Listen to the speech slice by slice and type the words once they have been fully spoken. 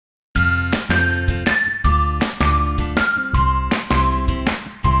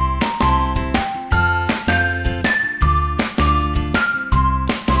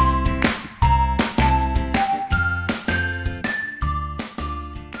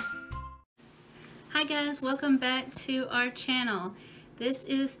Hi guys, welcome back to our channel. This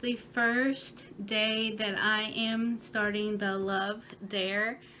is the first day that I am starting the Love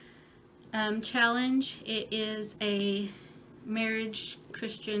Dare challenge. It is a marriage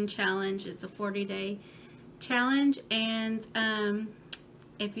Christian challenge. It's a 40-day challenge, and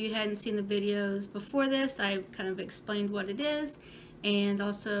if you hadn't seen the videos before this, I kind of explained what it is. And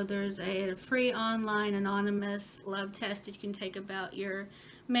also there's a free online anonymous love test that you can take about your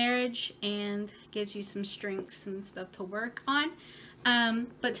marriage and gives you some strengths and stuff to work on.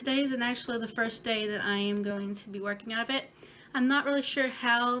 But today is actually the first day that I am going to be working out of it. I'm not really sure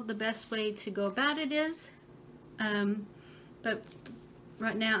how the best way to go about it is, but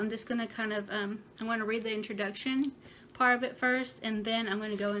right now I'm just going to kind of, I'm going to read the introduction part of it first, and then I'm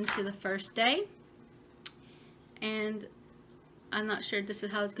going to go into the first day. And I'm not sure this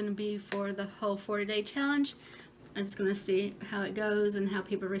is how it's going to be for the whole 40-day challenge. I'm just going to see how it goes and how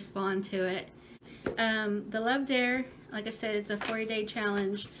people respond to it. The Love Dare, like I said, it's a 40-day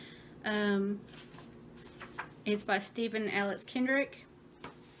challenge. It's by Stephen and Alex Kendrick.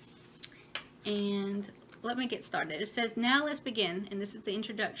 And let me get started. It says, "Now let's begin," and this is the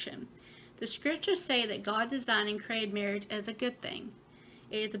introduction. "The scriptures say that God designed and created marriage as a good thing.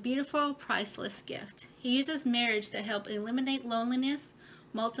 It is a beautiful, priceless gift. He uses marriage to help eliminate loneliness,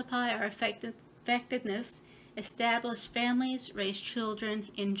 multiply our effectiveness, establish families, raise children,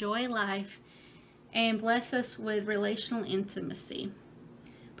 enjoy life, and bless us with relational intimacy.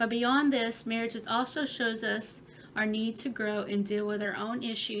 But beyond this, marriage also shows us our need to grow and deal with our own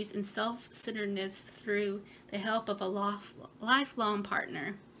issues and self-centeredness through the help of a lifelong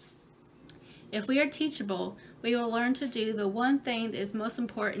partner. If we are teachable, we will learn to do the one thing that is most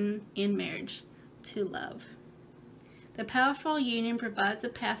important in marriage, to love. The powerful union provides a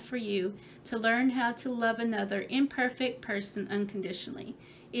path for you to learn how to love another imperfect person unconditionally.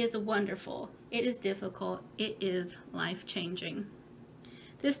 It is wonderful. It is difficult. It is life-changing."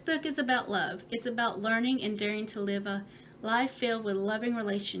 This book is about love. It's about learning and daring to live a life filled with loving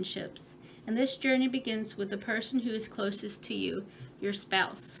relationships. And this journey begins with the person who is closest to you, your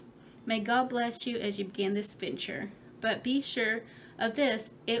spouse. May God bless you as you begin this venture. But be sure of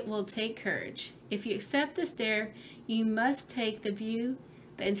this, it will take courage. If you accept this dare, you must take the view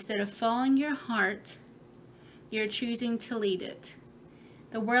that instead of following your heart, you're choosing to lead it.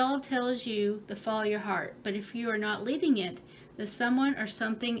 The world tells you to follow your heart, but if you are not leading it, then someone or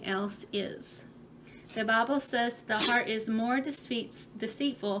something else is. The Bible says the heart is more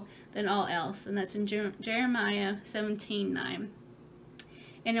deceitful than all else, and that's in Jeremiah 17:9.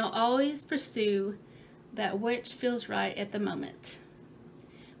 And it'll always pursue that which feels right at the moment.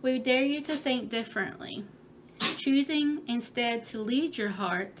 We dare you to think differently, choosing instead to lead your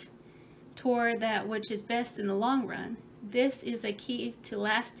heart toward that which is best in the long run. This is a key to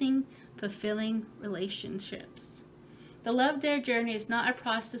lasting, fulfilling relationships. The Love Dare journey is not a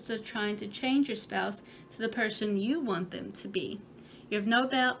process of trying to change your spouse to the person you want them to be. You have no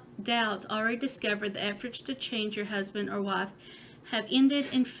doubt already discovered the efforts to change your husband or wife have ended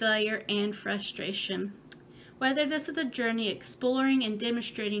in failure and frustration. Whether this is a journey exploring and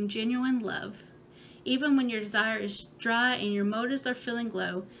demonstrating genuine love, even when your desire is dry and your motives are feeling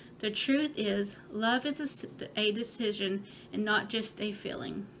low, the truth is love is a decision and not just a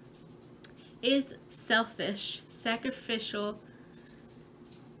feeling. It is selfish, sacrificial,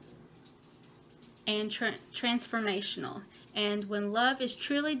 and transformational. And when love is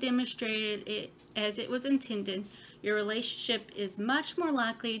truly demonstrated as it was intended, your relationship is much more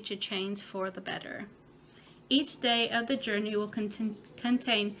likely to change for the better. Each day of the journey will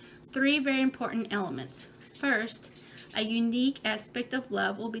contain three very important elements. First, a unique aspect of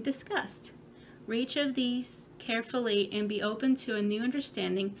love will be discussed. Read each of these carefully and be open to a new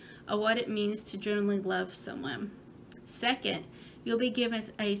understanding of what it means to genuinely love someone. Second, you'll be given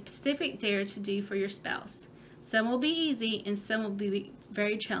a specific dare to do for your spouse. Some will be easy and some will be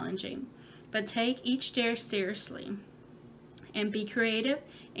very challenging, but take each dare seriously and be creative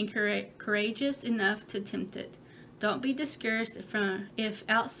and courageous enough to attempt it. Don't be discouraged if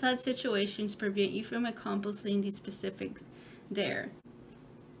outside situations prevent you from accomplishing the specific dare.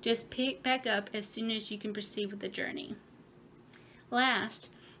 Just pick back up as soon as you can proceed with the journey. Last,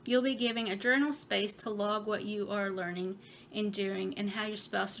 you'll be giving a journal space to log what you are learning and doing and how your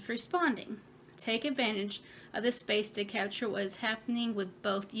spouse is responding. Take advantage of this space to capture what is happening with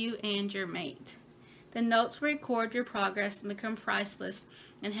both you and your mate. The notes will record your progress and become priceless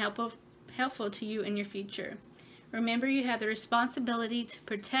and helpful to you in your future. Remember, you have the responsibility to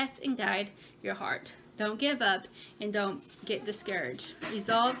protect and guide your heart. Don't give up and don't get discouraged.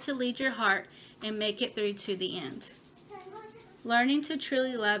 Resolve to lead your heart and make it through to the end. Learning to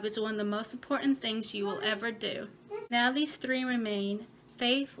truly love is one of the most important things you will ever do. Now these three remain: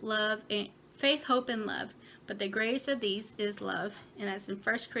 faith, hope, and love. But the greatest of these is love, and that's in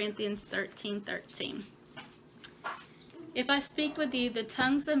 1 Corinthians 13:13. If I speak with you the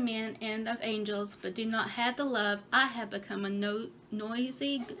tongues of men and of angels, but do not have the love, I have become a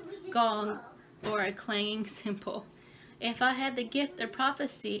noisy gong or a clanging cymbal. If I have the gift of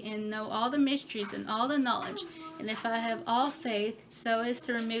prophecy and know all the mysteries and all the knowledge, and if I have all faith so as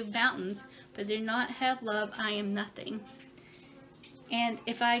to remove mountains, but do not have love, I am nothing. And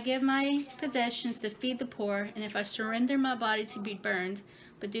if I give my possessions to feed the poor, and if I surrender my body to be burned,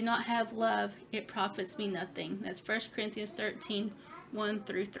 but do not have love, it profits me nothing. That's 1 Corinthians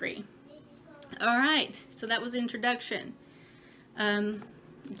 13:1-3. Alright, so that was the introduction.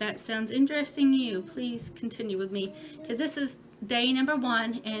 That sounds interesting to you. Please continue with me, because this is day number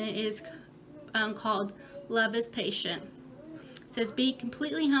 1, and it is called Love is Patient. It says, be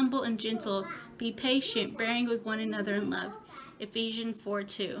completely humble and gentle, be patient, bearing with one another in love. Ephesians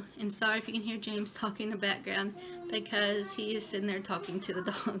 4:2. And sorry if you can hear James talking in the background, because he is sitting there talking to the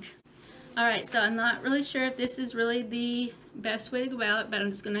dog. Alright, so I'm not really sure if this is really the best way to go about it, but I'm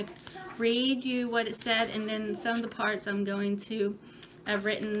just going to read you what it said, and then some of the parts I'm going to have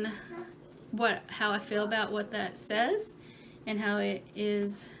written how I feel about what that says and how it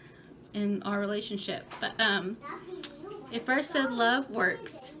is in our relationship. But it first said love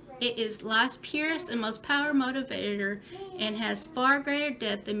works. It is life's purest and most powerful motivator and has far greater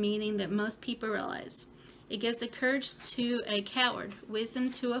depth and meaning than most people realize. It gives the courage to a coward,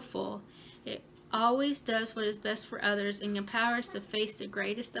 wisdom to a fool. It always does what is best for others and empowers to face the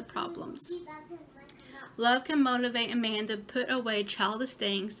greatest of problems. Love can motivate a man to put away childish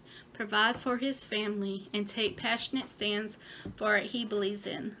things, provide for his family, and take passionate stands for what he believes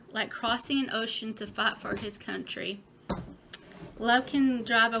in, like crossing an ocean to fight for his country. Love can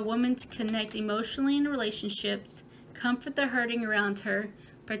drive a woman to connect emotionally in relationships, comfort the hurting around her,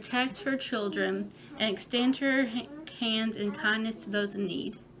 protect her children, and extend her hands in kindness to those in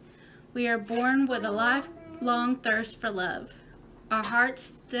need. We are born with a lifelong thirst for love. Our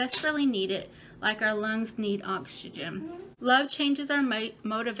hearts desperately need it, like our lungs need oxygen. Love changes our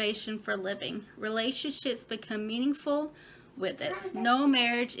motivation for living. Relationships become meaningful with it. No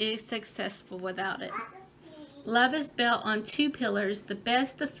marriage is successful without it. Love is built on 2 pillars that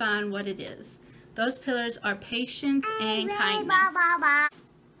best define what it is. Those pillars are patience and kindness.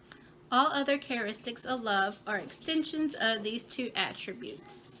 All other characteristics of love are extensions of these 2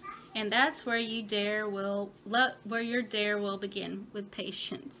 attributes. And that's where your dare will begin, with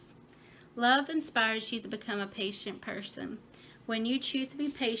patience. Love inspires you to become a patient person. When you choose to be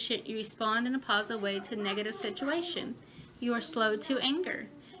patient, you respond in a positive way to a negative situation. You are slow to anger.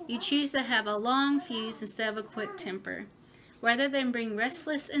 You choose to have a long fuse instead of a quick temper. Rather than being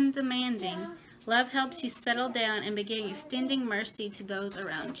restless and demanding, love helps you settle down and begin extending mercy to those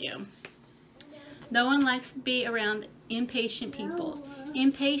around you. No one likes to be around impatient people.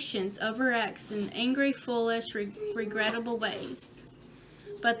 Impatience overacts in angry, foolish, regrettable ways.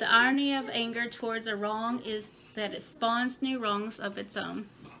 But the irony of anger towards a wrong is that it spawns new wrongs of its own.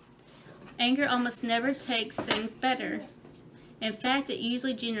 Anger almost never takes things better. In fact, it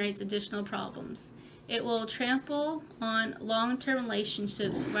usually generates additional problems. It will trample on long-term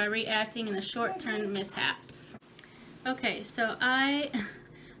relationships by reacting in the short-term mishaps. Okay, so I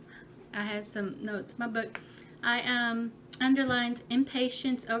had some notes in my book. I underlined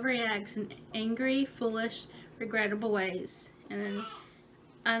impatience overreacts in angry, foolish, regrettable ways. And then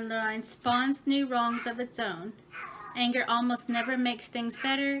underlined spawns new wrongs of its own. Anger almost never makes things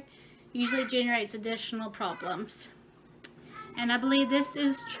better, usually generates additional problems. And I believe this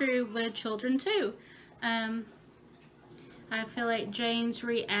is true with children too. I feel like James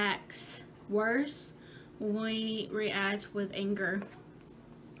reacts worse when we react with anger.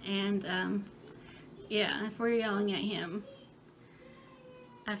 And yeah, if we're yelling at him,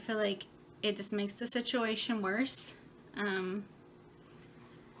 I feel like it just makes the situation worse. But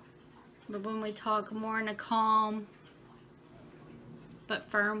when we talk more in a calm but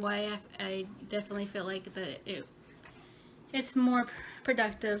firm way, I definitely feel like it's more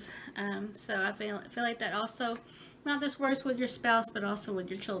productive. So I feel like that also not just works with your spouse, but also with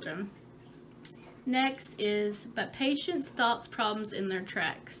your children. Next is, but patience stops problems in their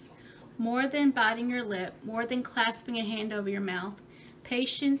tracks. More than biting your lip, more than clasping a hand over your mouth,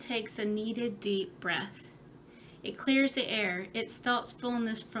 patience takes a needed deep breath. It clears the air. It stops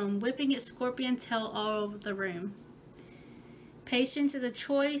fullness from whipping its scorpion tail all over the room. Patience is a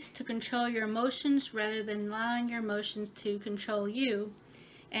choice to control your emotions rather than allowing your emotions to control you.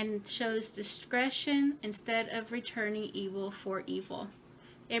 and shows discretion instead of returning evil for evil.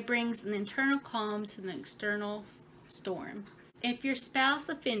 It brings an internal calm to the external storm. If your spouse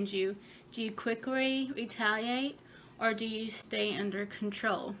offends you, do you quickly retaliate or do you stay under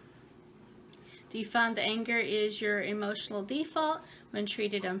control? Do you find that anger is your emotional default when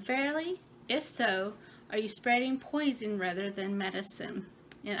treated unfairly? If so, are you spreading poison rather than medicine?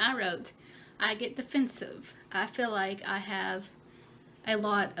 And I wrote, I get defensive. I feel like I have a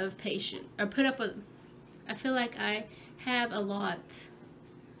lot of patience, I feel like I have a lot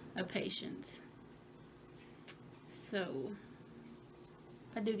of patience. So,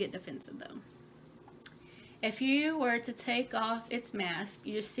 I do get defensive though. If you were to take off its mask,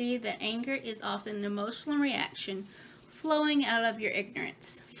 you see that anger is often an emotional reaction flowing out of your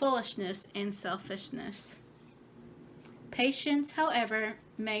ignorance, foolishness, and selfishness. Patience, however,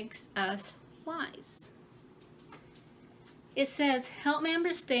 makes us wise. It says, help me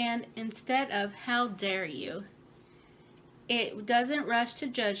understand instead of how dare you. It doesn't rush to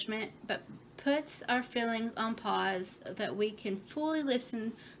judgment, but puts our feelings on pause so that we can fully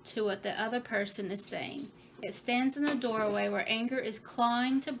listen to what the other person is saying. It stands in the doorway where anger is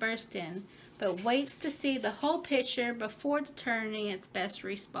clawing to burst in, but waits to see the whole picture before determining its best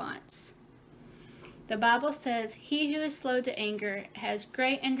response. The Bible says, he who is slow to anger has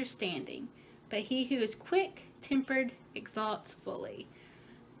great understanding, but he who is quick-tempered exalts fully.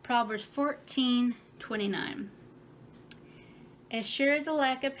 Proverbs 14:29. As sure as a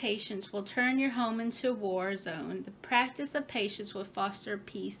lack of patience will turn your home into a war zone, the practice of patience will foster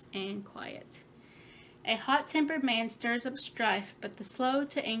peace and quiet. A hot-tempered man stirs up strife, but the slow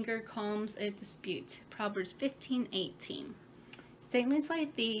to anger calms a dispute. Proverbs 15:18. Statements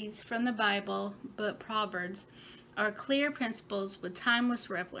like these from the Bible, but Proverbs, are clear principles with timeless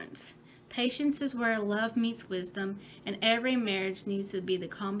relevance. Patience is where love meets wisdom, and every marriage needs to be the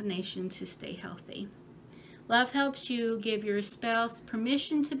combination to stay healthy. Love helps you give your spouse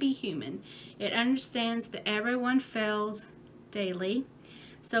permission to be human. It understands that everyone fails daily.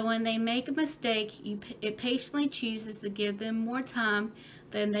 So when they make a mistake, it patiently chooses to give them more time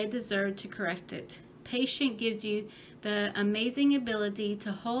than they deserve to correct it. Patience gives you the amazing ability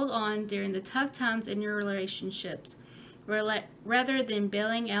to hold on during the tough times in your relationships, rather than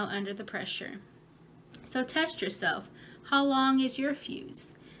bailing out under the pressure. So test yourself. How long is your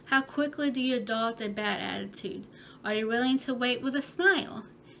fuse? How quickly do you adopt a bad attitude? Are you willing to wait with a smile?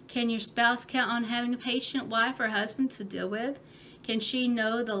 Can your spouse count on having a patient wife or husband to deal with? Can she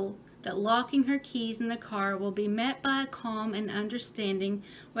know that locking her keys in the car will be met by a calm and understanding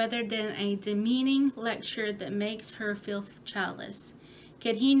rather than a demeaning lecture that makes her feel childless?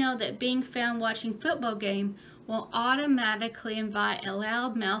 Can he know that being found watching football game will automatically invite a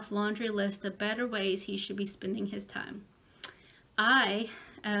loudmouth laundry list of better ways he should be spending his time? I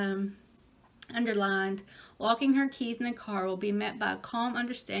underlined, locking her keys in the car will be met by a calm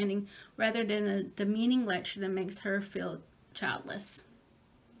understanding rather than a demeaning lecture that makes her feel childless.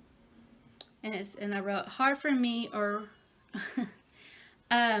 And I wrote, hard for me, or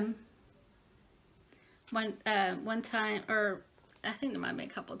one time, or I think there might have been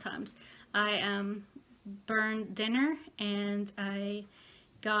a couple of times, I burned dinner and I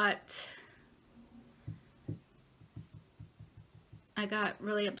got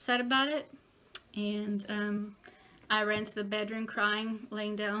really upset about it, and I ran to the bedroom crying,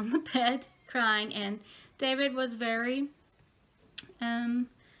 laying down on the bed crying, and David was very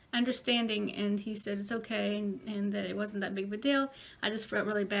understanding, and he said it's okay, and that it wasn't that big of a deal. I just felt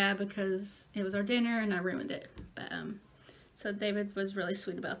really bad because it was our dinner and I ruined it. But so David was really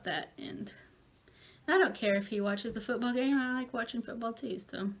sweet about that, and I don't care if he watches the football game. I like watching football too.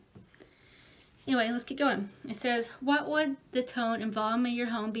 So anyway, let's keep going. It says, what would the tone involvement of your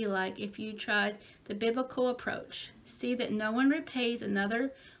home be like if you tried the biblical approach? See that no one repays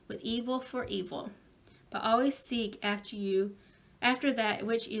another with evil for evil, but always seek after that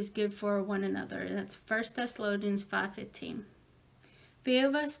which is good for one another. And that's 1 Thessalonians 5:15. Few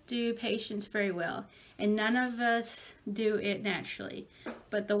of us do patience very well, and none of us do it naturally.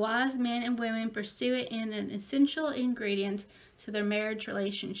 But the wise men and women pursue it in an essential ingredient to their marriage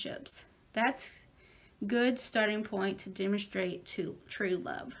relationships. That's good starting point to demonstrate true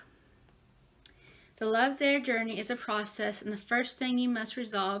love. The Love Dare journey is a process, and the first thing you must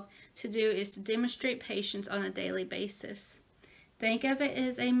resolve to do is to demonstrate patience on a daily basis. Think of it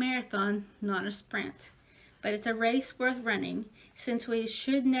as a marathon, not a sprint. But it's a race worth running. Since we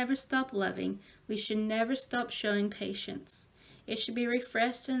should never stop loving, we should never stop showing patience. It should be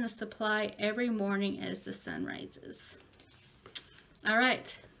refreshed in the supply every morning as the sun rises. All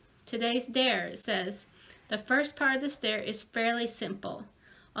right, today's dare, it says, the first part of this dare is fairly simple.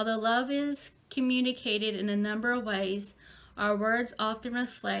 Although love is communicated in a number of ways, our words often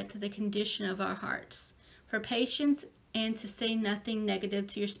reflect the condition of our hearts. For patience and to say nothing negative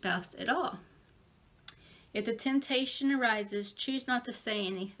to your spouse at all. If the temptation arises, choose not to say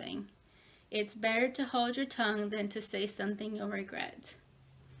anything. It's better to hold your tongue than to say something you'll regret.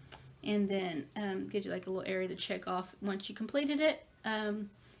 And then gives you like a little area to check off once you completed it. And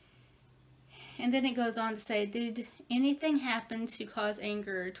then it goes on to say, did anything happen to cause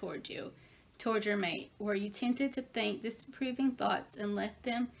anger towards you, towards your mate? Were you tempted to think disapproving thoughts and let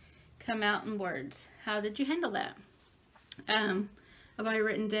them come out in words? How did you handle that? I've already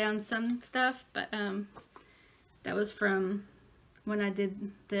written down some stuff, but that was from when I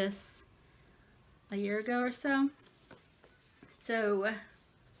did this a year ago or so. So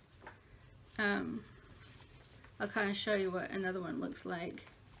I'll kind of show you what another one looks like.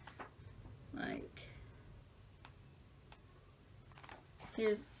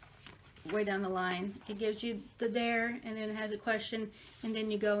 Here's way down the line. It gives you the dare, and then it has a question, and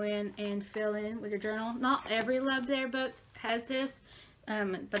then you go in and fill in with your journal. Not every Love Dare book has this,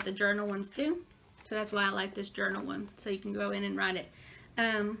 but the journal ones do. So that's why I like this journal one, so you can go in and write it.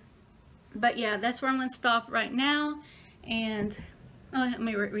 But yeah, that's where I'm going to stop right now. And let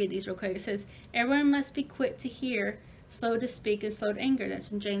me read these real quick. It says, everyone must be quick to hear, slow to speak, and slow to anger.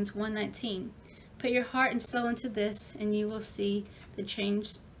 That's in James 1:19. Put your heart and soul into this, and you will see the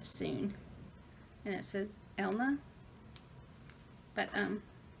change soon. And it says Elna. But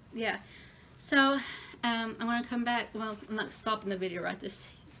yeah. So I'm going to come back. Well, I'm not stopping the video right this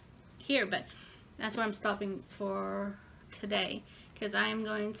here, but that's where I'm stopping for today, because I am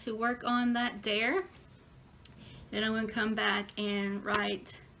going to work on that dare. Then I'm going to come back and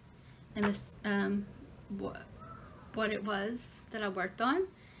write in this what it was that I worked on.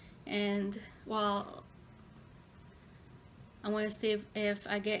 And well, I want to see if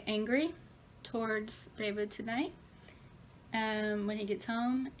I get angry towards David tonight when he gets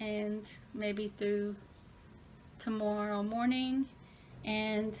home, and maybe through tomorrow morning,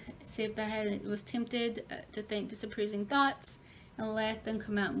 and see if I was tempted to think disapproving thoughts and let them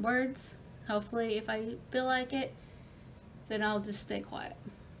come out in words. Hopefully, if I feel like it, then I'll just stay quiet.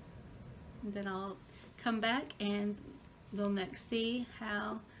 And then I'll come back and we'll next see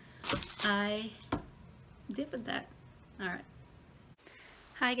how I did with that. Alright.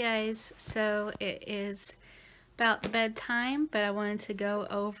 Hi guys, so it is about bedtime, but I wanted to go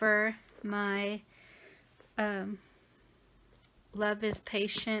over my Love is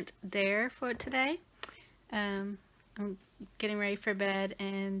Patient dare for today. I'm getting ready for bed,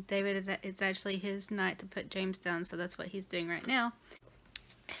 and David, it's actually his night to put James down, so that's what he's doing right now.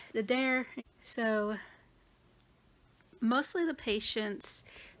 The dare, so mostly the patience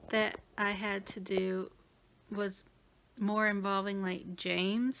that I had to do was more involving like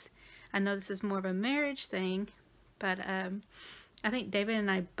James. I know this is more of a marriage thing, but I think David and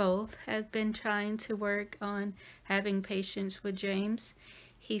I both have been trying to work on having patience with James.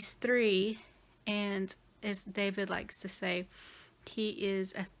 He's 3, and as David likes to say, he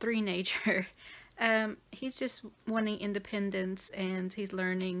is a 3-nature. He's just wanting independence, and he's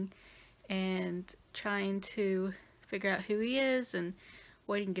learning and trying to figure out who he is and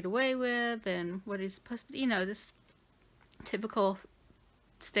what he can get away with and what he's supposed to be, you know, this typical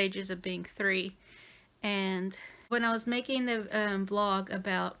stages of being 3. And when I was making the vlog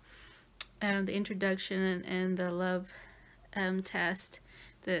about the introduction and the love test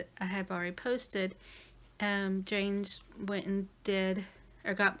that I have already posted, James went and did,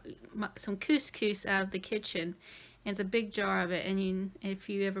 or got some couscous out of the kitchen. And it's a big jar of it, and if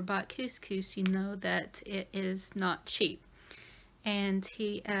you ever bought couscous, you know that it is not cheap. And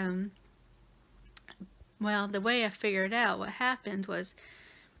he, well, the way I figured out what happened was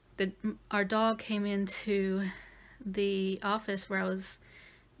our dog came into the office where I was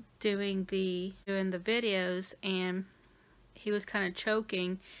doing the videos, and he was kind of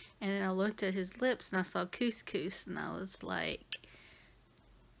choking, and then I looked at his lips and I saw couscous, and I was like,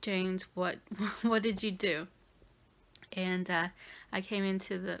 James, what did you do? And I came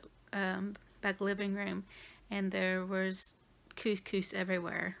into the back living room, and there was couscous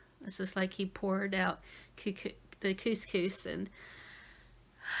everywhere. It's just like he poured out the couscous, and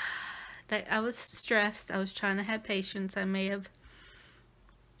I was stressed. I was trying to have patience. I may have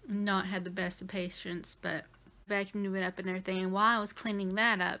not had the best of patience, but vacuumed it up and everything. And while I was cleaning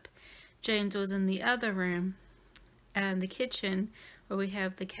that up, James was in the other room, the kitchen, where we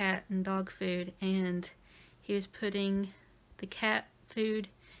have the cat and dog food, and he was putting the cat food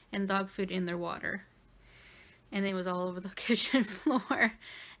and dog food in their water, and it was all over the kitchen floor.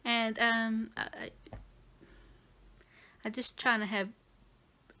 And I just trying to have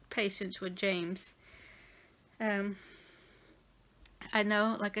patience with James. I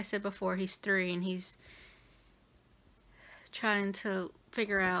know, like I said before, he's 3 and he's trying to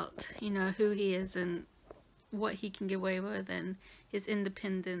figure out, you know, who he is and what he can get away with and his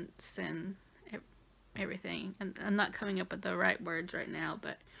independence and everything. And I'm not coming up with the right words right now,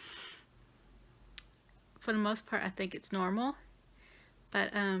 but for the most part, I think it's normal.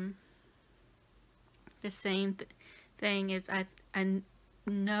 But the same thing is, I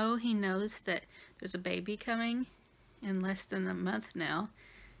know he knows that there's a baby coming in less than a month now.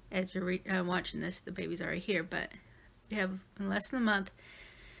 As you're watching this, the baby's already here, but we have in less than a month.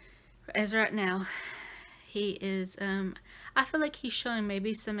 As right now, he is, I feel like he's showing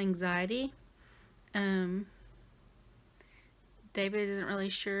maybe some anxiety. David isn't really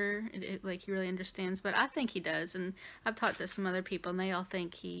sure, like he really understands, but I think he does. And I've talked to some other people, and they all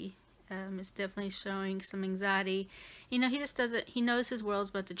think he is definitely showing some anxiety. You know, he just doesn't, he knows his world's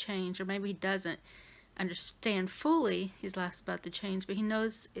about to change, or maybe he doesn't understand fully his life's about to change, but he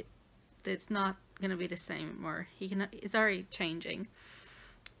knows that it's not going to be the same, or it's already changing.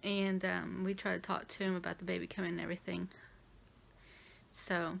 And we try to talk to him about the baby coming and everything.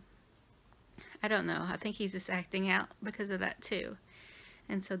 So I don't know. I think he's just acting out because of that too.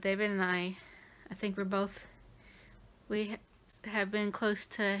 And so David and I think we have been close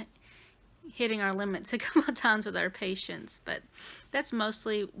to hitting our limits a couple of times with our patience, but that's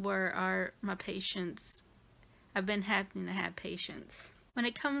mostly where my patience, I've been having to have patience. When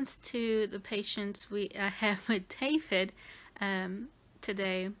it comes to the patience I have with David,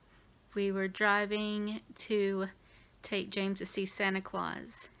 today we were driving to take James to see Santa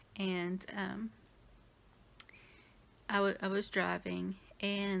Claus, and I was driving,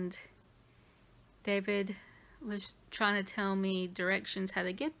 and David was trying to tell me directions how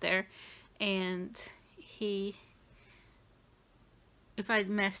to get there, and if I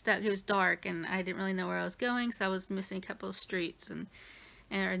messed up, it was dark and I didn't really know where I was going, so I was missing a couple of streets, and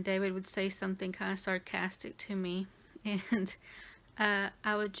David would say something kind of sarcastic to me, and I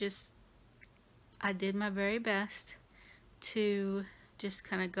did my very best to just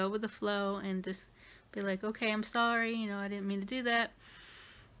kind of go with the flow and just be like, okay, I'm sorry, you know, I didn't mean to do that.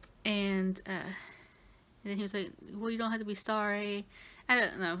 And then he was like, well, you don't have to be sorry. I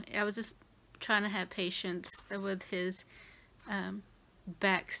don't know. I was just trying to have patience with his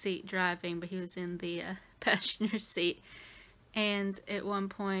back seat driving, but he was in the passenger seat. And at one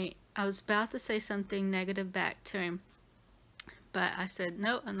point, I was about to say something negative back to him, but I said,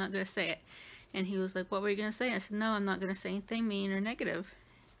 no, I'm not going to say it. And he was like, what were you going to say? I said, no, I'm not going to say anything mean or negative.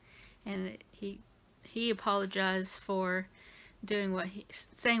 And he apologized for doing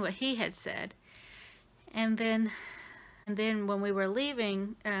saying what he had said. And then when we were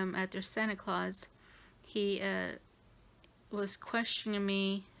leaving after Santa Claus, he was questioning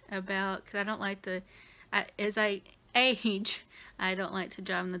me about, because I don't like to, as I age, I don't like to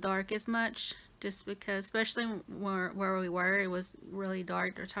drive in the dark as much, just because, especially where we were, it was really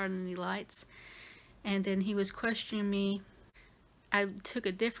dark. There's hardly any lights. And then he was questioning me. I took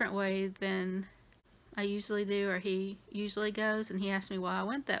a different way than I usually do, or he usually goes, and he asked me why I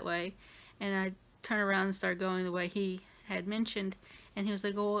went that way, and I turned around and started going the way he had mentioned, and he was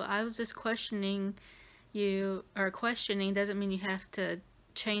like, well, I was just questioning you, or questioning doesn't mean you have to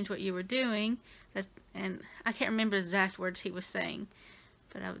change what you were doing. And I can't remember the exact words he was saying,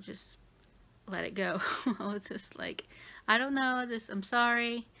 but I would just let it go. I was just like, I don't know, I'm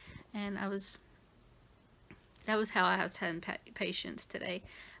sorry. And that was how I was having patience today.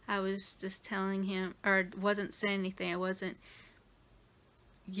 I was just telling him, or wasn't saying anything. I wasn't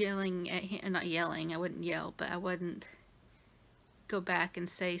yelling at him, not yelling, I wouldn't yell, but I wouldn't go back and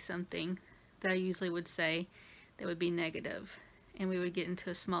say something that I usually would say that would be negative, and we would get into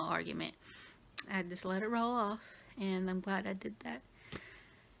a small argument. I just let it roll off, and I'm glad I did that.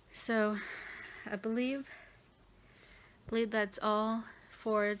 So I believe that's all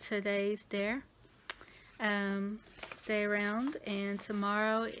for today's Dare. Stay around, and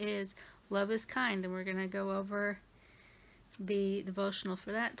tomorrow is Love is Kind, and we're going to go over the devotional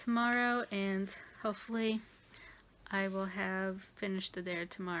for that tomorrow, and hopefully I will have finished the Dare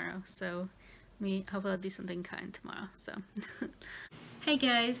tomorrow. So hopefully I'll do something kind tomorrow. So hey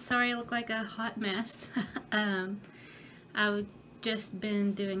guys, sorry I look like a hot mess. I've just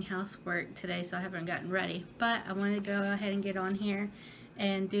been doing housework today, so I haven't gotten ready, but I wanted to go ahead and get on here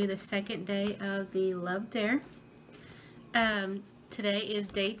and do the second day of the Love Dare. Today is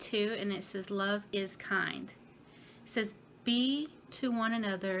day 2, and it says love is kind. It says, be to one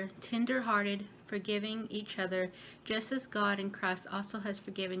another tender-hearted, forgiving each other, just as God in Christ also has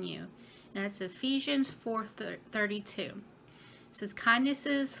forgiven you. And that's Ephesians 4:32. It says kindness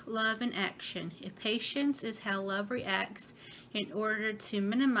is love in action. If patience is how love reacts in order to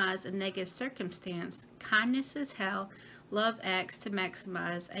minimize a negative circumstance, kindness is how love acts to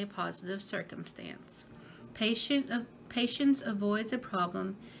maximize a positive circumstance. Patience avoids a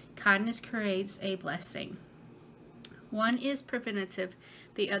problem. Kindness creates a blessing. One is preventative,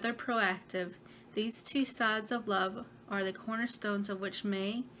 the other proactive. These two sides of love are the cornerstones of which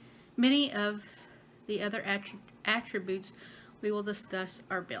many of the other attributes we will discuss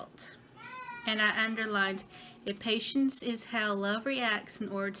are built. And I underlined, if patience is how love reacts in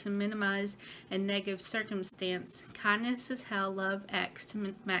order to minimize a negative circumstance, kindness is how love acts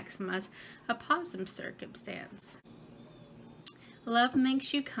to maximize a positive circumstance. Love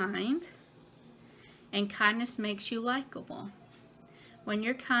makes you kind, and kindness makes you likable. When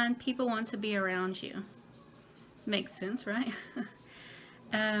you're kind, people want to be around you. Makes sense, right?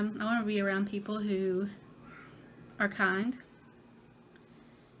 I want to be around people who are kind.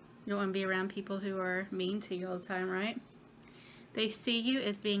 You don't want to be around people who are mean to you all the time, right? They see you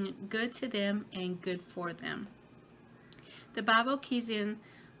as being good to them and good for them. The Bible keys in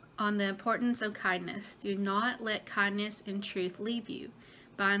on the importance of kindness. Do not let kindness and truth leave you.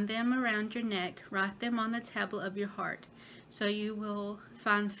 Bind them around your neck, write them on the tablet of your heart, so you will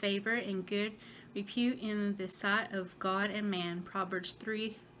find favor and good repute in the sight of God and man. Proverbs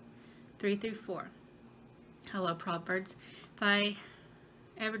 3:3-4. I love Proverbs. If I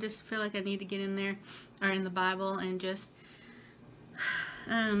ever just feel like I need to get in there or in the Bible and just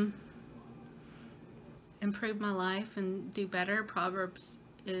improve my life and do better, Proverbs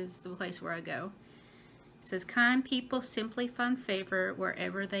is the place where I go. It says, kind people simply find favor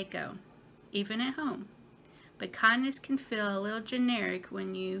wherever they go, even at home. But kindness can feel a little generic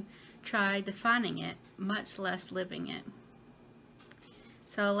when you try defining it, much less living it.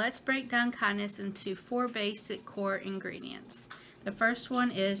 So let's break down kindness into 4 basic core ingredients. The first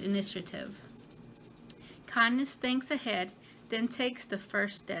one is initiative. Kindness thinks ahead, then takes the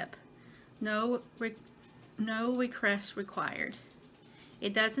first step. No request required.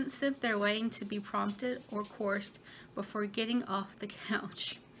 It doesn't sit there waiting to be prompted or coerced before getting off the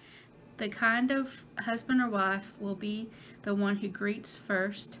couch. The kind of husband or wife will be the one who greets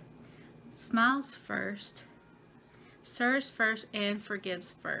first, smiles first, serves first, and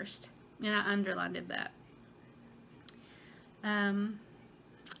forgives first. And I underlined that. I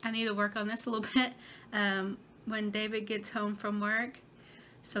need to work on this a little bit. When David gets home from work,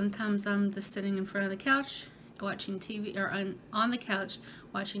 sometimes I'm just sitting in front of the couch watching TV, or on the couch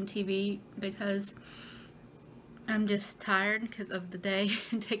watching TV, because I'm just tired because of the day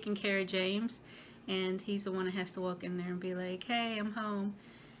taking care of James, and he's the one that has to walk in there and be like, hey, I'm home.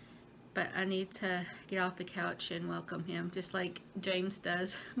 But I need to get off the couch and welcome him, just like James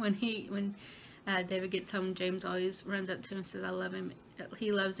does. When David gets home, James always runs up to him and says, I love him.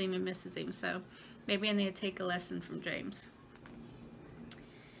 He loves him and misses him. So maybe I need to take a lesson from James.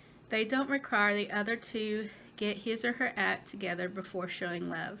 They don't require the other to get his or her act together before showing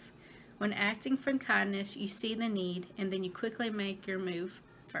love. When acting from kindness, you see the need, and then you quickly make your move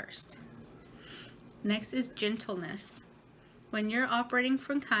first. Next is gentleness. When you're operating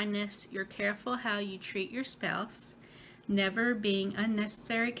from kindness, you're careful how you treat your spouse, never being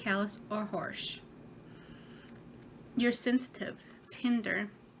unnecessary, callous, or harsh. You're sensitive,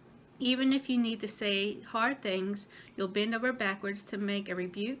 tender. Even if you need to say hard things, you'll bend over backwards to make a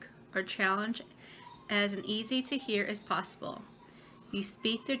rebuke or challenge as easy to hear as possible. You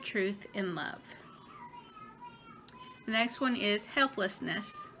speak the truth in love. The next one is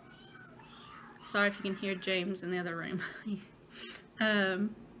helplessness. Sorry if you can hear James in the other room.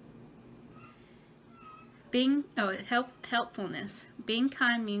 Helpfulness. Being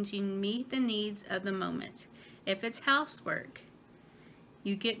kind means you meet the needs of the moment. If it's housework,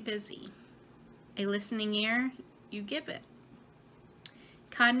 you get busy. A listening ear, you give it.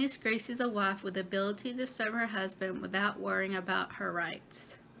 Kindness graces a wife with the ability to serve her husband without worrying about her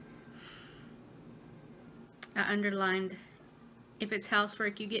rights. I underlined, if it's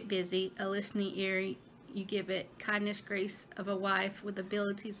housework, you get busy. A listening ear, you give it. Kindness, grace of a wife with the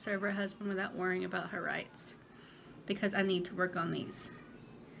ability to serve her husband without worrying about her rights. Because I need to work on these.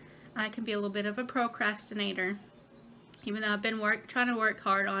 I can be a little bit of a procrastinator. Even though I've been trying to work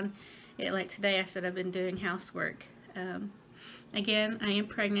hard on it. Like today I said I've been doing housework. Again, I am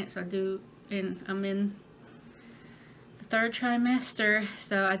pregnant, so I'm in the 3rd trimester,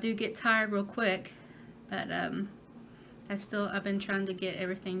 so I do get tired real quick, but I've been trying to get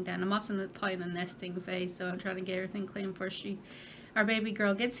everything done. I'm also probably in the nesting phase, so I'm trying to get everything clean before our baby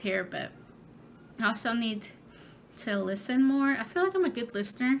girl gets here, but I also need to listen more. I feel like I'm a good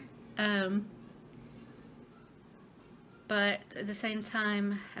listener, but but at the same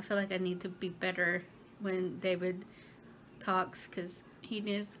time, I feel like I need to be better when David talks, because he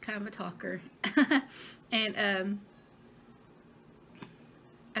is kind of a talker. And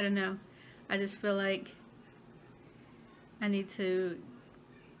I don't know, I just feel like I need to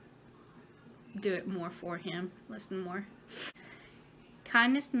do it more for him, listen more.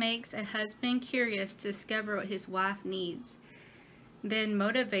 Kindness makes a husband curious to discover what his wife needs, then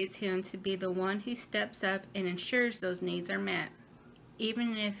motivates him to be the one who steps up and ensures those needs are met,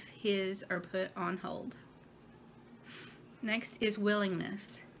 even if his are put on hold. Next is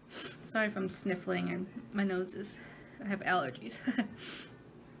willingness. Sorry if I'm sniffling and my nose is, I have allergies.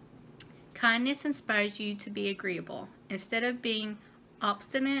 Kindness inspires you to be agreeable. Instead of being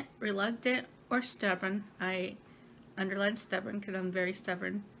obstinate, reluctant, or stubborn, I underline stubborn because I'm very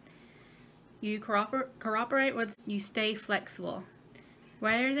stubborn, you cooperate with, you stay flexible.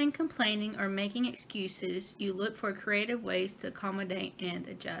 Rather than complaining or making excuses, you look for creative ways to accommodate and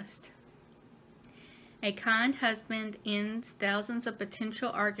adjust. A kind husband ends thousands of potential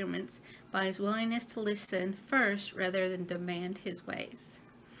arguments by his willingness to listen first rather than demand his ways.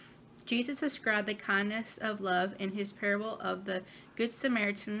 Jesus described the kindness of love in his parable of the Good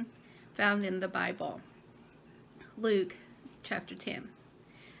Samaritan found in the Bible. Luke chapter 10.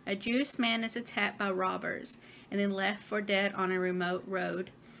 A Jewish man is attacked by robbers and then left for dead on a remote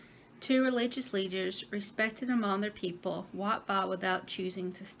road. Two religious leaders, respected among their people, walk by without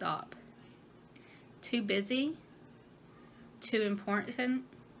choosing to stop. Too busy? Too important?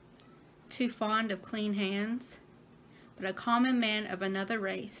 Too fond of clean hands? But a common man of another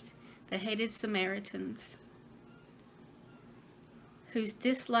race, the hated Samaritans, whose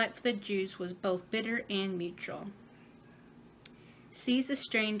dislike for the Jews was both bitter and mutual, sees a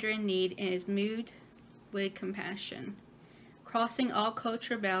stranger in need and is moved with compassion. Crossing all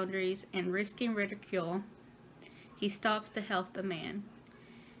cultural boundaries and risking ridicule, he stops to help the man.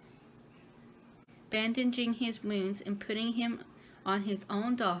 Bandaging his wounds and putting him on his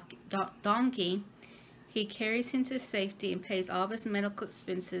own donkey, he carries him to safety and pays all of his medical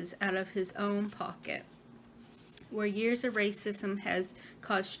expenses out of his own pocket. Where years of racism has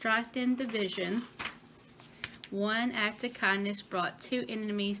caused strife and division, one act of kindness brought two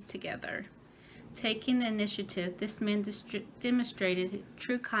enemies together. Taking the initiative, this man demonstrated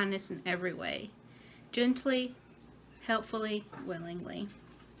true kindness in every way, gently, helpfully, willingly.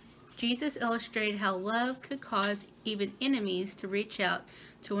 Jesus illustrated how love could cause even enemies to reach out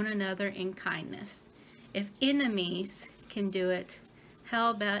to one another in kindness. If enemies can do it,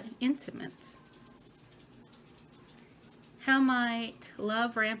 how about intimates? How might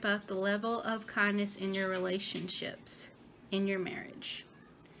love ramp up the level of kindness in your relationships, in your marriage?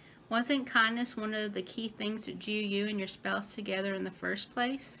 Wasn't kindness one of the key things that drew you and your spouse together in the first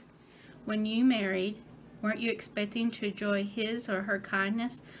place? When you married, weren't you expecting to enjoy his or her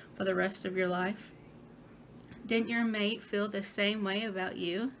kindness for the rest of your life? Didn't your mate feel the same way about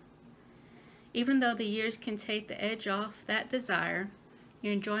you? Even though the years can take the edge off that desire,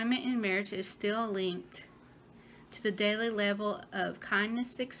 your enjoyment in marriage is still linked to the daily level of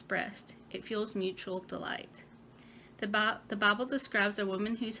kindness expressed. It fuels mutual delight. The Bible describes a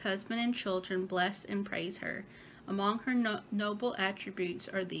woman whose husband and children bless and praise her. Among her noble attributes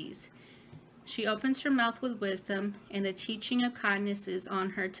are these: she opens her mouth with wisdom, and the teaching of kindness is on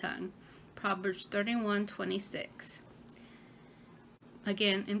her tongue. Proverbs 31:26.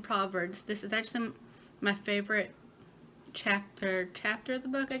 Again, in Proverbs, this is actually my favorite chapter of the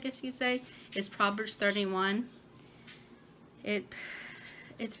book, I guess you say, is Proverbs 31.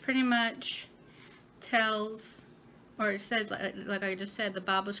 It's pretty much tells, or it says, like I just said, the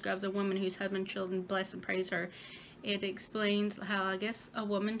Bible describes a woman whose husband and children bless and praise her. It explains how, I guess, a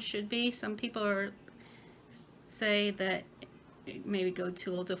woman should be. Some people say that it maybe go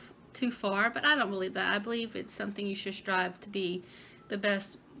too far, but I don't believe that. I believe it's something you should strive to be the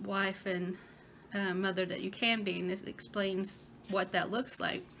best wife and mother that you can be, and this explains what that looks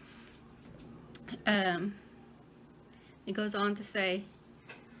like. It goes on to say,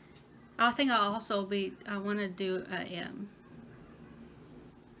 I think I want to do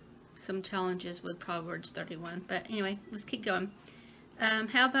some challenges with Proverbs 31. But anyway, let's keep going.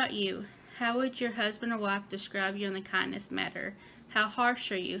 How about you? How would your husband or wife describe you in the kindness matter? How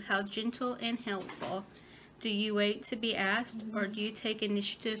harsh are you? How gentle and helpful? Do you wait to be asked, or do you take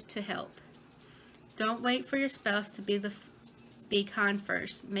initiative to help? Don't wait for your spouse to be kind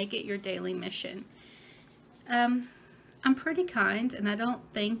first. Make it your daily mission. I'm pretty kind, and I don't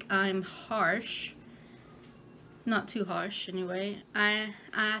think I'm harsh. Not too harsh, anyway. I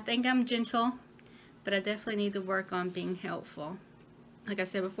think I'm gentle, but I definitely need to work on being helpful. Like I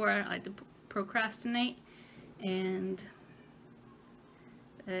said before, I like to procrastinate, and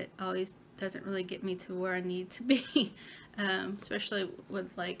it always doesn't really get me to where I need to be, especially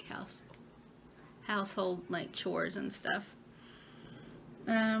with like household like chores and stuff.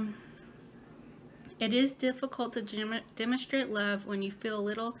 It is difficult to demonstrate love when you feel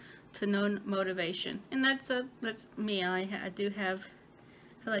little to no motivation, and that's me. I feel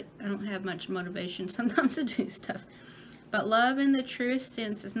like I don't have much motivation sometimes to do stuff. But love in the truest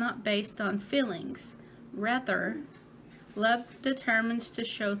sense is not based on feelings. Rather, love determines to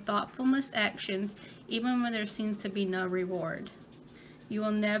show thoughtfulness actions even when there seems to be no reward. You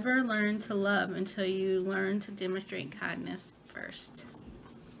will never learn to love until you learn to demonstrate kindness first.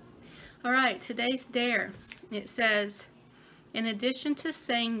 Alright, today's dare. It says, in addition to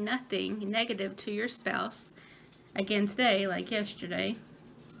saying nothing negative to your spouse, again today, like yesterday,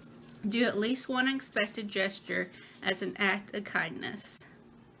 do at least one unexpected gesture as an act of kindness.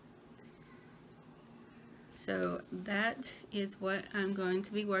 So that is what I'm going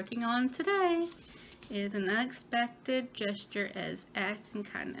to be working on today, is an unexpected gesture as act in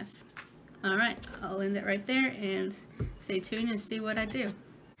kindness. Alright, I'll end it right there and stay tuned and see what I do.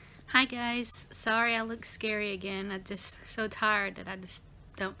 Hi guys, sorry I look scary again. I'm just so tired that I just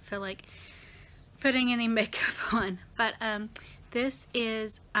don't feel like putting any makeup on. But I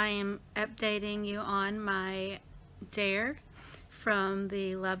am updating you on my dare from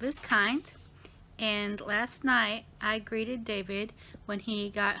the Love is Kind. And last night I greeted David when he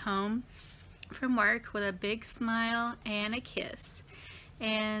got home from work with a big smile and a kiss.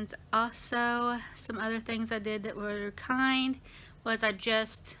 And also some other things I did that were kind was I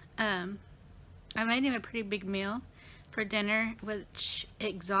made him a pretty big meal for dinner, which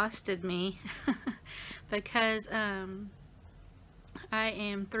exhausted me because I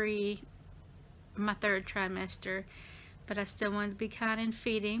am my third trimester, but I still wanted to be kind and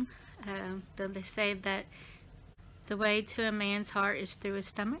feed him. Though they say that the way to a man's heart is through his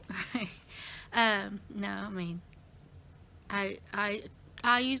stomach. No, I mean, I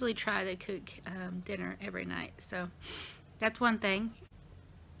usually try to cook dinner every night, so that's one thing.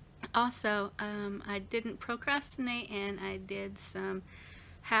 Also, I didn't procrastinate and I did some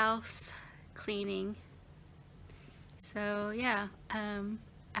house cleaning. So yeah,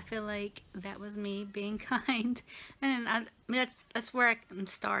 I feel like that was me being kind, and that's where I'm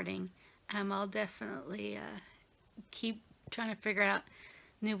starting. I'll definitely keep trying to figure out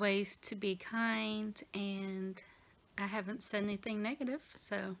new ways to be kind, and I haven't said anything negative,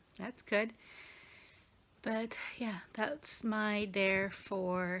 so that's good. But yeah, that's my dare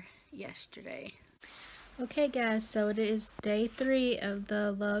for yesterday. Okay guys, so it is day 3 of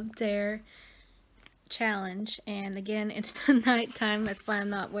the Love Dare challenge, and again it's the nighttime. That's why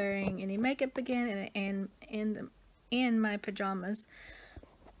I'm not wearing any makeup again and in my pajamas.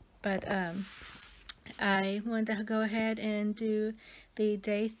 But I wanted to go ahead and do the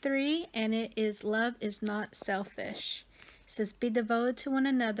day 3, and it is love is not selfish. It says, be devoted to one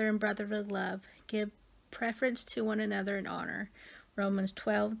another in brotherly love. Give preference to one another in honor. Romans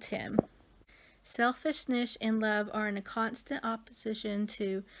 12:10. Selfishness and love are in a constant opposition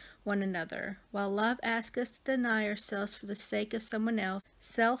to one another. While love asks us to deny ourselves for the sake of someone else,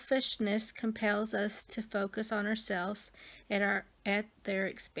 selfishness compels us to focus on ourselves at their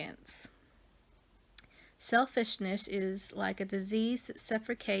expense. Selfishness is like a disease that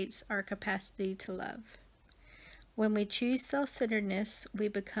suffocates our capacity to love. When we choose self-centeredness, we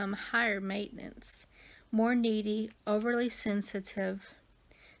become higher maintenance, more needy, overly sensitive,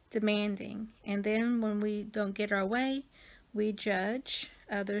 demanding, and then when we don't get our way, we judge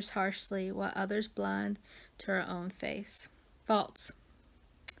others harshly while others blind to our own face. False.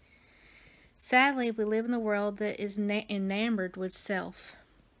 Sadly, we live in a world that is enamored with self.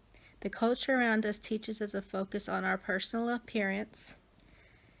 The culture around us teaches us to focus on our personal appearance,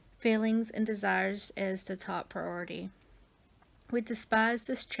 feelings, and desires as the top priority. We despise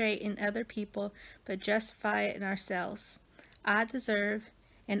this trait in other people, but justify it in ourselves. I deserve,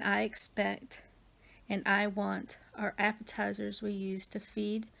 and I expect, and I want are appetizers we use to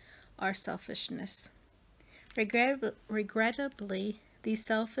feed our selfishness. Regrettably, these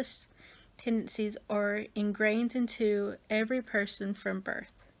selfish tendencies are ingrained into every person from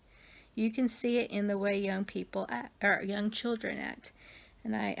birth. You can see it in the way young people act, or young children act,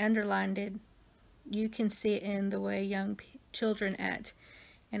 and I underlined it. You can see it in the way young children act,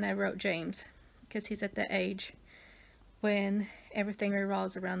 and I wrote James because he's at the age when everything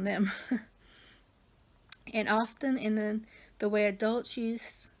revolves around them. And often in the way adults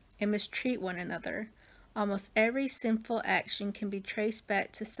use and mistreat one another. Almost every sinful action can be traced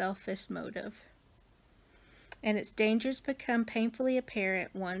back to selfish motive, and its dangers become painfully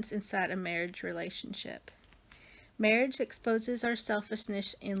apparent once inside a marriage relationship. Marriage exposes our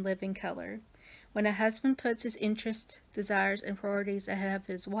selfishness in living color. When a husband puts his interests, desires, and priorities ahead of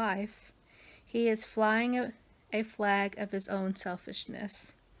his wife, he is flying a flag of his own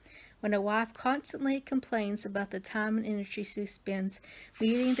selfishness. When a wife constantly complains about the time and energy she spends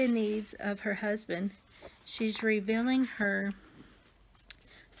meeting the needs of her husband, she's revealing her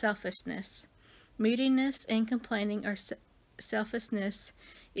selfishness. Moodiness and complaining or selfishness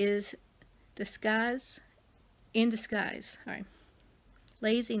is in disguise.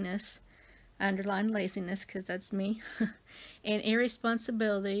 Laziness, I underline laziness because that's me, and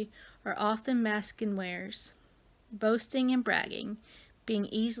irresponsibility are often masking wares. Boasting and bragging, being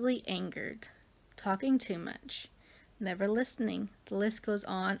easily angered, talking too much, never listening. The list goes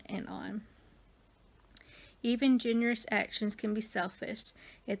on and on. Even generous actions can be selfish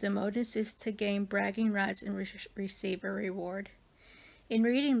if the motive is to gain bragging rights and receive a reward. In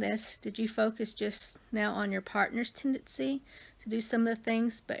reading this, did you focus just now on your partner's tendency to do some of the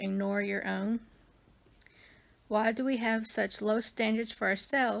things but ignore your own? Why do we have such low standards for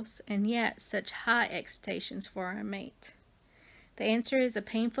ourselves and yet such high expectations for our mate? The answer is a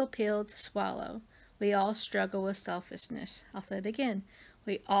painful pill to swallow. We all struggle with selfishness. I'll say it again.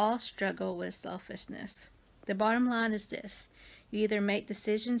 We all struggle with selfishness. The bottom line is this. You either make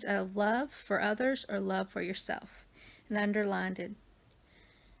decisions out of love for others or love for yourself. And I underlined it.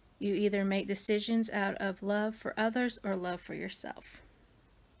 You either make decisions out of love for others or love for yourself.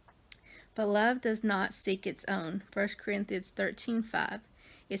 But love does not seek its own. 1 Corinthians 13:5.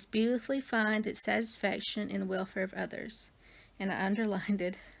 It beautifully finds its satisfaction in the welfare of others. And I underlined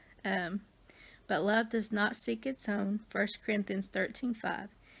it. But love does not seek its own. 1 Corinthians 13:5.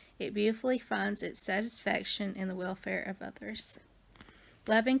 It beautifully finds its satisfaction in the welfare of others.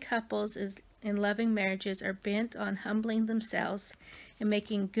 Loving couples and loving marriages are bent on humbling themselves and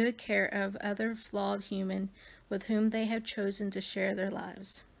making good care of other flawed human with whom they have chosen to share their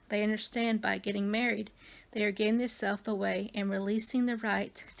lives. They understand by getting married, they are giving themselves away and releasing the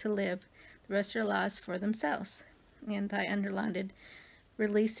right to live the rest of their lives for themselves. And I underlined it,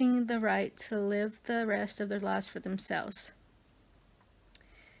 releasing the right to live the rest of their lives for themselves.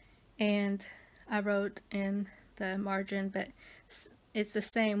 And I wrote in the margin, but it's the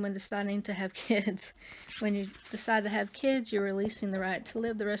same when deciding to have kids. When you decide to have kids, you're releasing the right to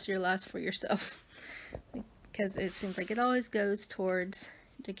live the rest of your lives for yourself. Because it seems like it always goes towards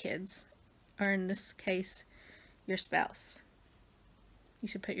the kids, or in this case, your spouse. You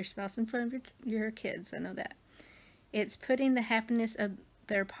should put your spouse in front of your kids, I know that. It's putting the happiness of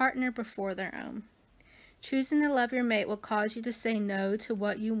their partner before their own. Choosing to love your mate will cause you to say no to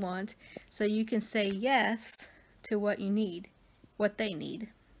what you want so you can say yes to what you need, what they need.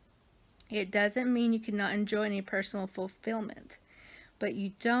 It doesn't mean you cannot enjoy any personal fulfillment, but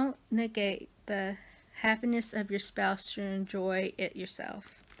you don't negate the happiness of your spouse to enjoy it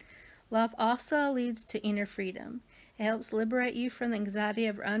yourself. Love also leads to inner freedom. It helps liberate you from the anxiety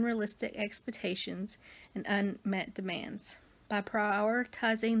of unrealistic expectations and unmet demands. By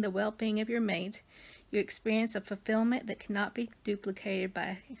prioritizing the well-being of your mate, you experience a fulfillment that cannot be duplicated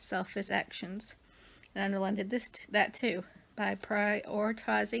by selfish actions. And I underlined that too. By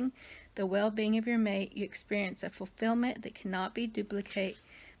prioritizing the well-being of your mate, you experience a fulfillment that cannot be duplicated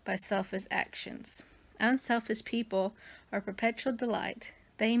by selfish actions. Unselfish people are perpetual delight.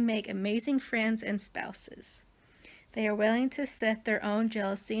 They make amazing friends and spouses. They are willing to set their own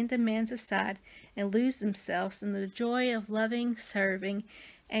jealousy and demands aside and lose themselves in the joy of loving, serving,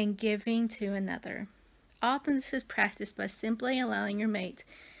 and giving to another. Often this is practiced by simply allowing your mate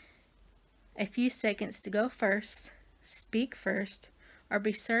a few seconds to go first, speak first, or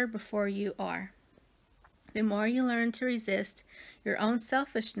be served before you are. The more you learn to resist your own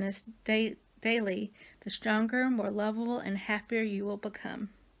selfishness daily, the stronger, more lovable, and happier you will become.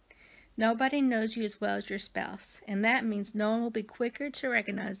 Nobody knows you as well as your spouse, and that means no one will be quicker to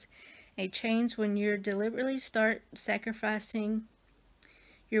recognize a change when you deliberately start sacrificing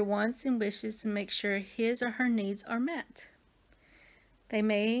your wants and wishes to make sure his or her needs are met. They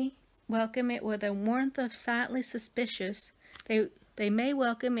may welcome it with a warmth of silently suspicious. They may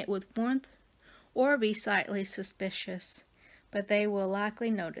welcome it with warmth or be slightly suspicious, but they will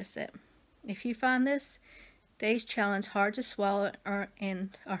likely notice it. If you find this day's challenge hard to swallow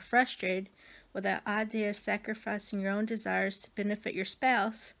and are frustrated with the idea of sacrificing your own desires to benefit your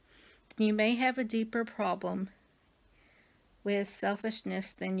spouse, then you may have a deeper problem with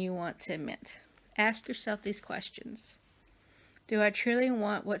selfishness than you want to admit. Ask yourself these questions. Do I truly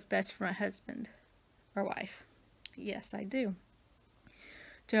want what's best for my husband or wife? Yes, I do.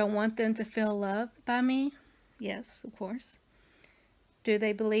 Do I want them to feel loved by me? Yes, of course. Do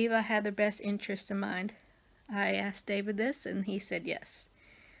they believe I have their best interests in mind? I asked David this, and he said yes.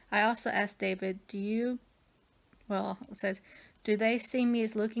 I also asked David, it says, do they see me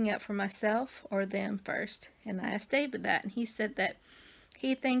as looking out for myself or them first? And I asked David that, and he said that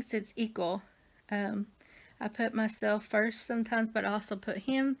he thinks it's equal. I put myself first sometimes, but I also put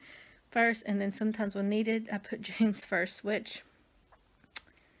him first, and then sometimes when needed, I put James first, which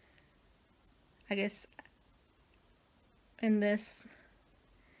I guess in this,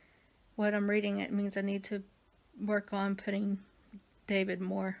 what I'm reading, it means I need to work on putting David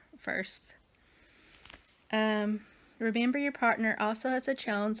more first. Remember, your partner also has a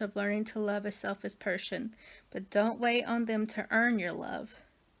challenge of learning to love a selfish person, but don't wait on them to earn your love.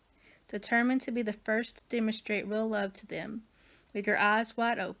 Determine to be the first to demonstrate real love to them. With your eyes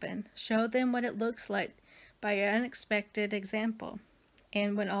wide open, show them what it looks like by your unexpected example.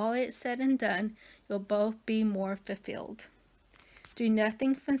 And when all is said and done, you'll both be more fulfilled. Do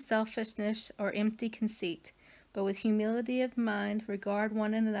nothing from selfishness or empty conceit, but with humility of mind, regard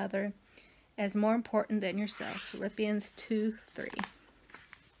one another as more important than yourself. Philippians 2:3.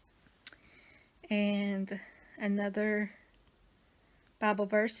 And another Bible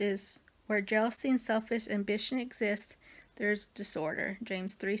verse is, where jealousy and selfish ambition exist, there's disorder.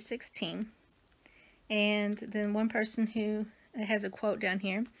 James 3:16. And then one person who has a quote down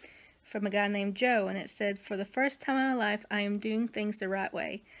here from a guy named Joe, and it said, for the first time in my life, I am doing things the right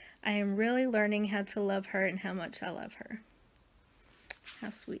way. I am really learning how to love her and how much I love her. How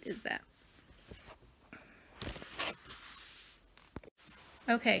sweet is that?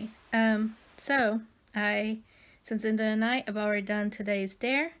 Okay, so since in the night, I've already done today's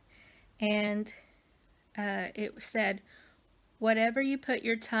dare, and it said, whatever you put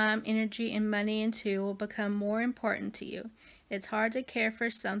your time, energy, and money into will become more important to you. It's hard to care for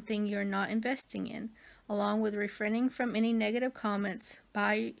something you're not investing in. Along with refraining from any negative comments,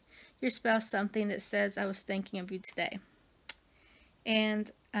 buy your spouse something that says, I was thinking of you today. And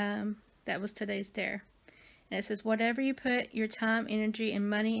that was today's dare. And it says, whatever you put your time, energy, and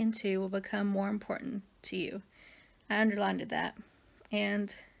money into will become more important to you. I underlined that.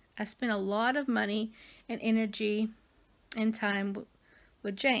 And I spent a lot of money and energy and time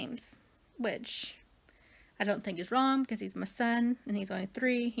with James, which I don't think is wrong because he's my son and he's only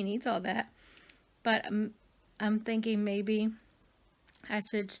 3. He needs all that. But I'm thinking maybe I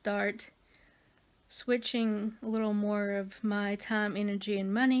should start switching a little more of my time, energy,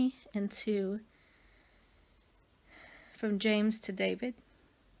 and money from James to David.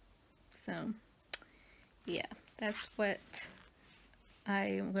 So, yeah, that's what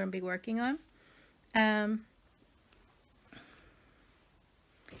I'm going to be working on.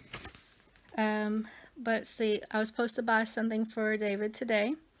 But see, I was supposed to buy something for David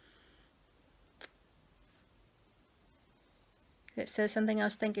today. It says something I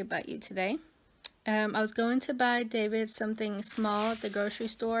was thinking about you today. I was going to buy David something small at the grocery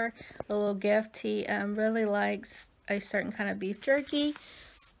store, a little gift. He really likes a certain kind of beef jerky,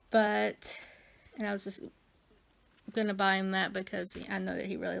 and I was just going to buy him that because I know that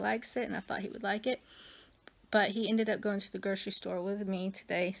he really likes it and I thought he would like it. But he ended up going to the grocery store with me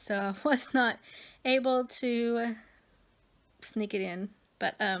today, so I was not able to sneak it in.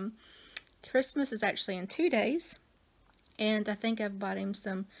 But Christmas is actually in 2 days, and I think I've bought him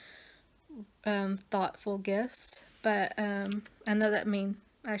some thoughtful gifts. But I know that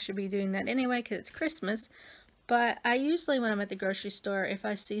I should be doing that anyway because it's Christmas. But I usually, when I'm at the grocery store, if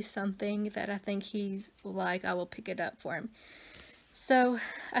I see something that I think he's like, I will pick it up for him. So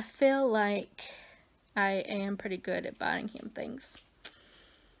I feel like I am pretty good at buying him things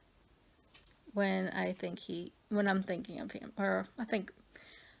when I'm thinking of him. Or I think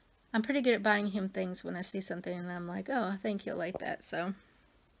I'm pretty good at buying him things when I see something and I'm like, oh, I think he'll like that. So,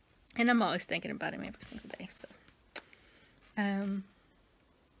 and I'm always thinking about him every single day. So,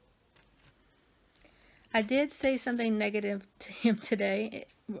 I did say something negative to him today.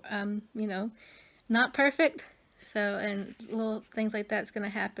 Not perfect. So, and little things like that's going to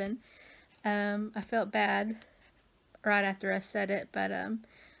happen. I felt bad right after I said it, but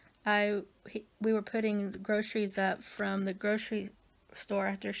we were putting groceries up from the grocery store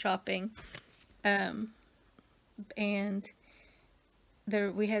after shopping, and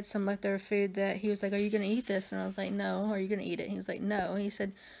we had some leftover food that he was like, are you going to eat this? And I was like, no. Are you going to eat it? And he was like, no. And he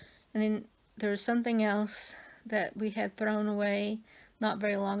said, and then there was something else that we had thrown away not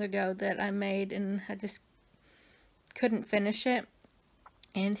very long ago that I made, and I just couldn't finish it.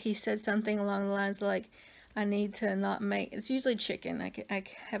 And he said something along the lines like, I need to not make, it's usually chicken. I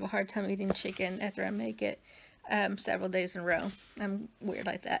have a hard time eating chicken after I make it several days in a row. I'm weird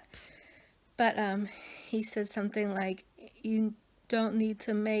like that. But he said something like, you don't need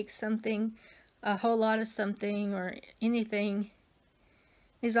to make something a whole lot of something or anything.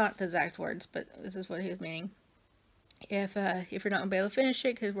 These aren't the exact words, but this is what he was meaning. If you're not gonna be able to finish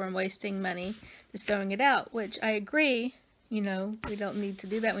it because we're wasting money just throwing it out, which I agree. You know, we don't need to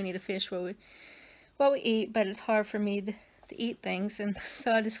do that. We need to finish what we eat, but it's hard for me to eat things, and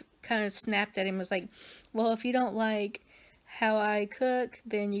so I just kind of snapped at him. Was like, well, if you don't like how I cook,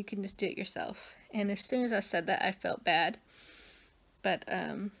 then you can just do it yourself. And as soon as I said that, I felt bad. But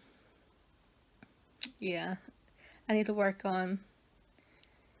yeah, I need to work on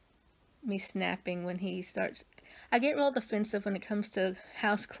me snapping when he starts. I get real defensive when it comes to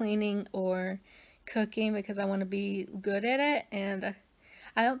house cleaning or cooking because I want to be good at it, and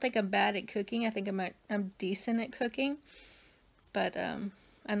I don't think I'm bad at cooking. I think I'm decent at cooking, but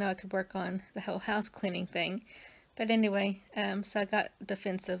I know I could work on the whole house cleaning thing. But anyway, so I got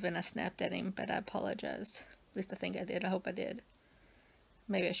defensive and I snapped at him, but I apologized. At least I think I did. I hope I did.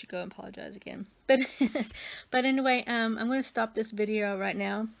 Maybe I should go and apologize again. But but anyway, I'm going to stop this video right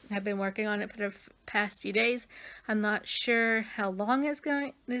now. I've been working on it for the past few days. I'm not sure how long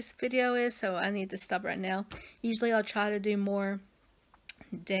this video is, so I need to stop right now. Usually I'll try to do more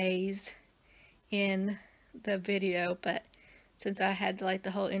days in the video, but since I had like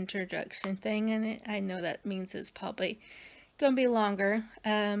the whole introduction thing in it, I know that means it's probably going to be longer.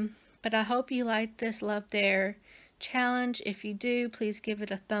 But I hope you liked this Love Dare challenge. If you do, please give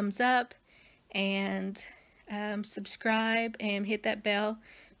it a thumbs up and subscribe and hit that bell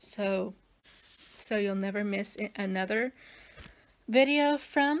so you'll never miss another video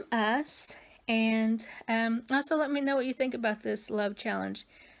from us. And also let me know what you think about this love challenge.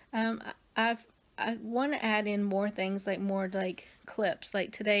 I want to add in more things, like more like clips.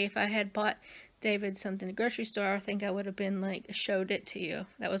 Like today, if I had bought David something at the grocery store, I think I would have been like showed it to you.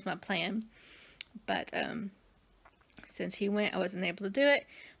 That was my plan. But since he went, I wasn't able to do it.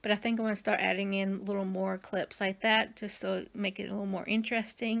 But I think I'm going to start adding in a little more clips like that, just so make it a little more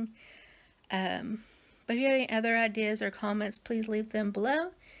interesting. But if you have any other ideas or comments, please leave them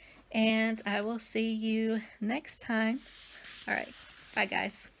below. And I will see you next time. Alright, bye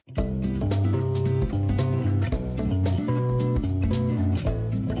guys.